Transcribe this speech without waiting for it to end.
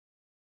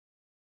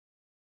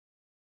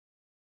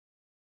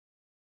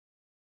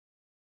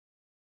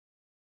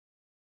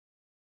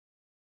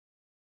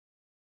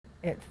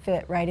it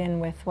fit right in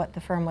with what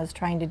the firm was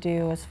trying to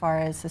do as far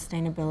as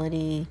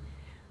sustainability.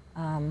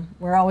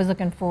 We're always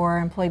looking for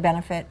employee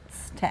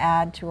benefits to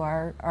add to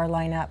our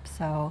lineup,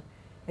 so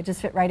it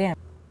just fit right in.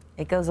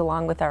 It goes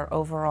along with our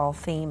overall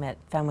theme at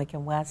Fenwick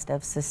and West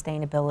of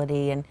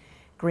sustainability and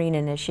green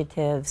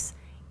initiatives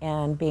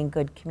and being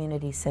good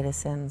community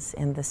citizens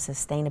in the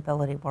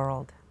sustainability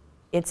world.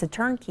 It's a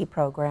turnkey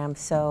program,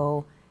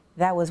 so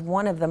that was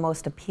one of the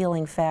most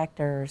appealing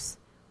factors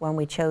when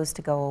we chose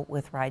to go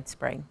with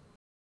RideSpring.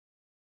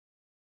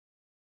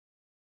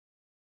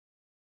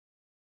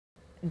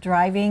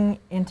 Driving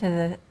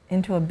into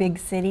a big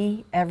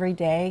city every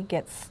day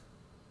gets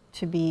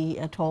to be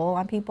a toll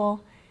on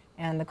people,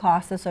 and the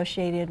costs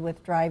associated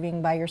with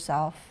driving by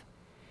yourself,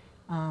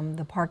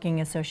 the parking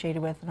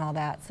associated with and all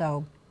that.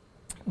 So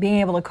being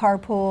able to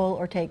carpool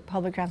or take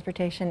public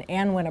transportation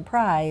and win a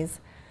prize,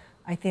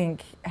 I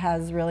think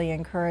has really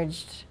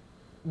encouraged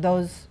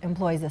those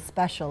employees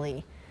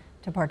especially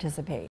to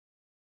participate.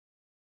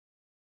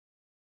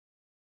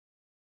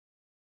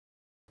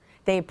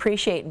 They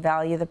appreciate and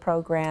value the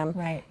program.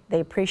 Right. They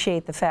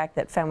appreciate the fact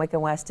that Fenwick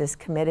and West is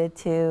committed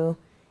to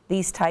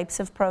these types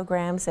of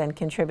programs and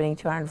contributing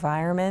to our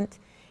environment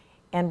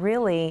and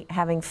really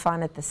having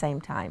fun at the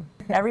same time.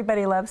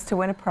 Everybody loves to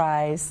win a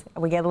prize.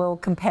 We get a little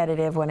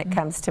competitive when it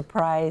comes to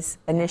prize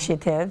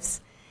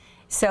initiatives.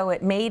 So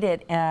it made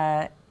it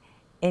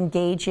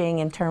engaging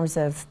in terms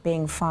of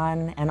being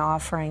fun and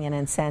offering an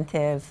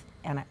incentive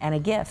and a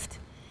gift.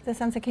 The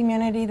sense of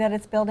community that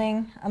it's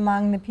building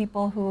among the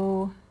people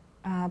who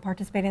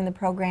participate in the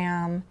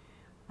program.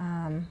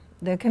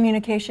 The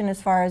communication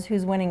as far as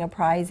who's winning a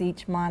prize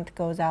each month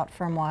goes out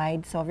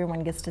firm-wide, so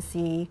everyone gets to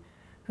see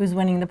who's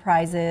winning the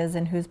prizes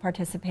and who's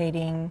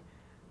participating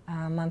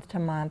month to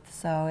month.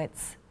 So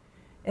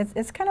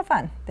it's kind of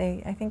fun.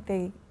 I think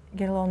they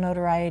get a little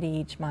notoriety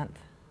each month.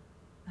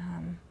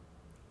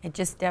 It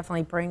just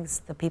definitely brings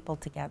the people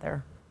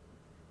together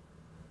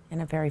in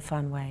a very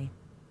fun way.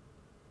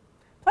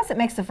 Plus, it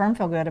makes the firm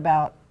feel good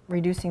about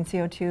reducing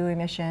CO2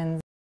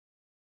 emissions.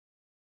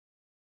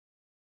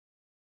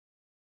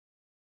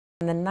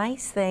 And the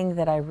nice thing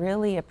that I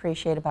really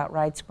appreciate about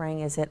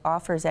RideSpring is it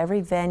offers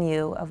every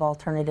venue of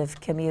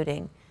alternative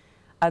commuting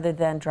other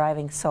than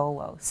driving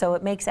solo. So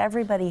it makes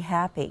everybody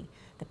happy.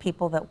 The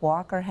people that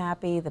walk are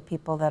happy, the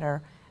people that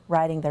are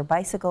riding their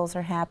bicycles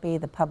are happy,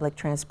 the public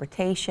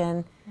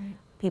transportation,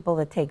 people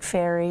that take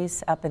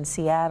ferries up in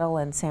Seattle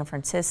and San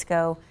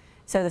Francisco.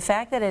 So the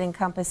fact that it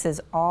encompasses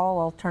all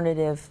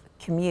alternative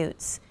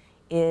commutes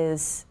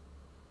is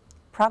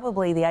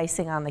probably the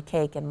icing on the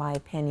cake, in my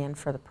opinion,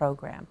 for the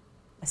program.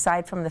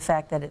 Aside from the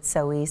fact that it's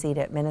so easy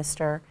to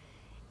administer,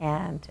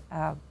 and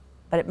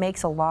but it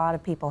makes a lot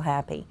of people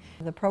happy.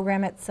 The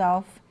program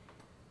itself,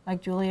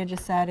 like Julia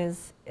just said,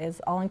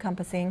 is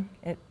all-encompassing.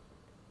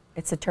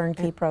 It's a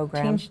turnkey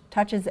program.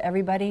 Touches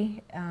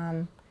everybody.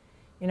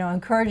 You know,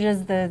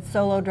 encourages the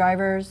solo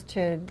drivers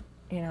to,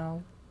 you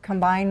know,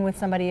 combine with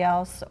somebody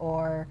else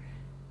or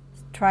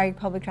try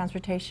public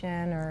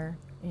transportation, or,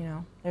 you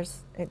know,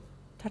 it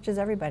touches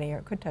everybody, or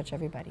it could touch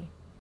everybody.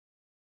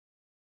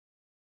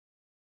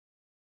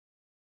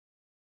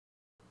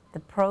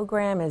 The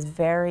program is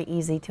very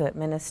easy to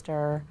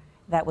administer.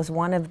 That was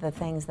one of the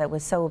things that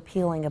was so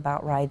appealing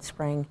about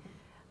RideSpring.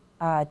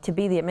 To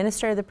be the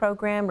administrator of the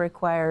program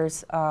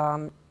requires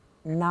not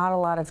a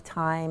lot of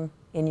time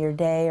in your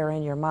day or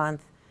in your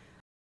month.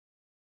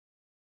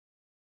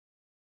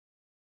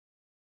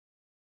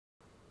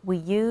 We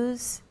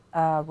use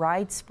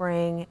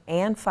RideSpring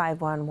and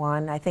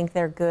 511. I think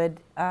they're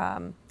good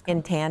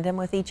in tandem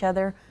with each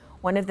other.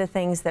 One of the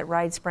things that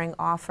RideSpring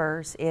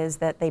offers is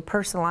that they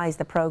personalize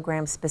the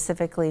program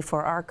specifically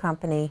for our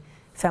company,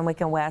 Fenwick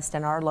and West,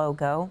 and our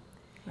logo.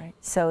 Right.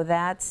 So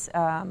that's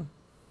a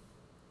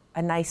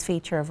nice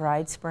feature of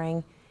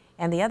RideSpring.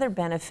 And the other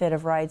benefit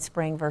of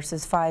RideSpring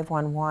versus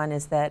 511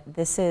 is that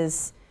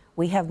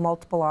we have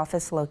multiple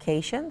office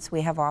locations.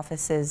 We have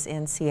offices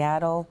in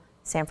Seattle,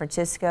 San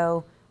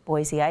Francisco,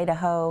 Boise,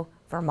 Idaho,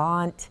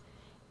 Vermont,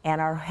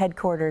 and our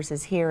headquarters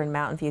is here in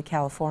Mountain View,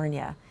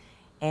 California.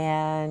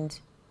 And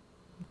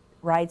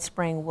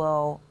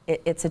RideSpring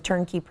it's a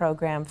turnkey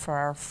program for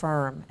our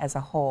firm as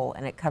a whole,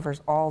 and it covers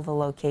all the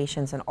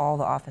locations and all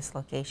the office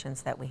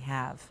locations that we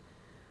have.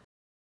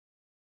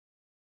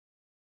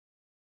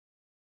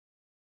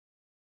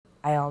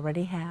 I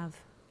already have.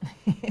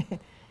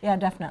 Yeah,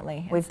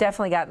 definitely. We've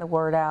definitely gotten the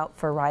word out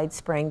for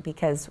RideSpring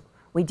because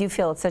we do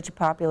feel it's such a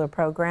popular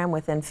program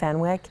within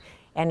Fenwick,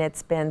 and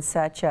it's been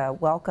such a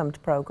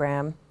welcomed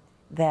program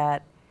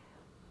that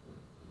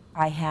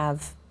I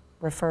have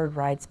referred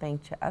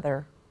RideSpring to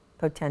other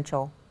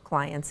potential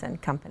clients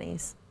and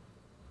companies,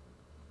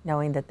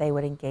 knowing that they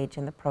would engage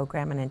in the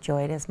program and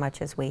enjoy it as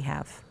much as we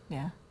have.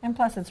 Yeah, and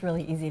plus it's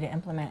really easy to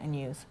implement and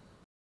use.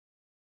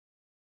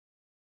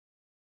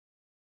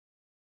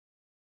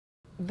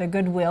 The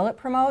goodwill it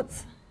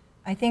promotes,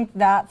 I think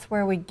that's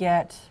where we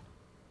get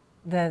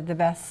the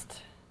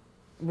best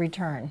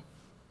return,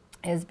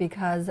 is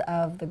because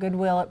of the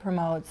goodwill it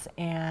promotes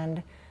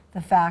and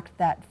the fact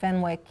that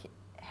Fenwick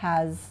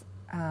has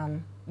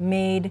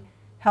made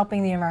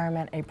helping the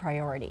environment a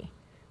priority.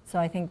 So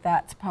I think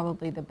that's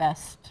probably the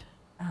best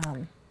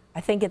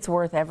I think it's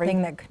worth every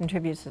thing that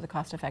contributes to the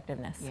cost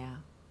effectiveness. Yeah.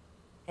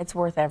 It's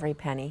worth every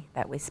penny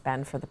that we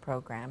spend for the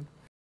program.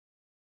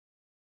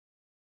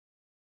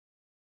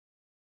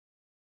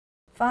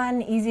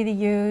 Fun, easy to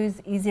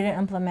use, easy to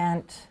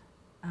implement,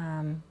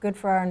 good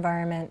for our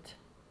environment,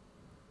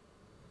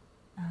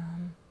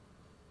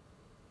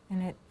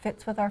 and it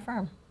fits with our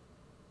firm.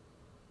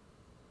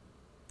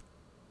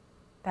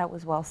 That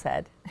was well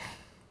said.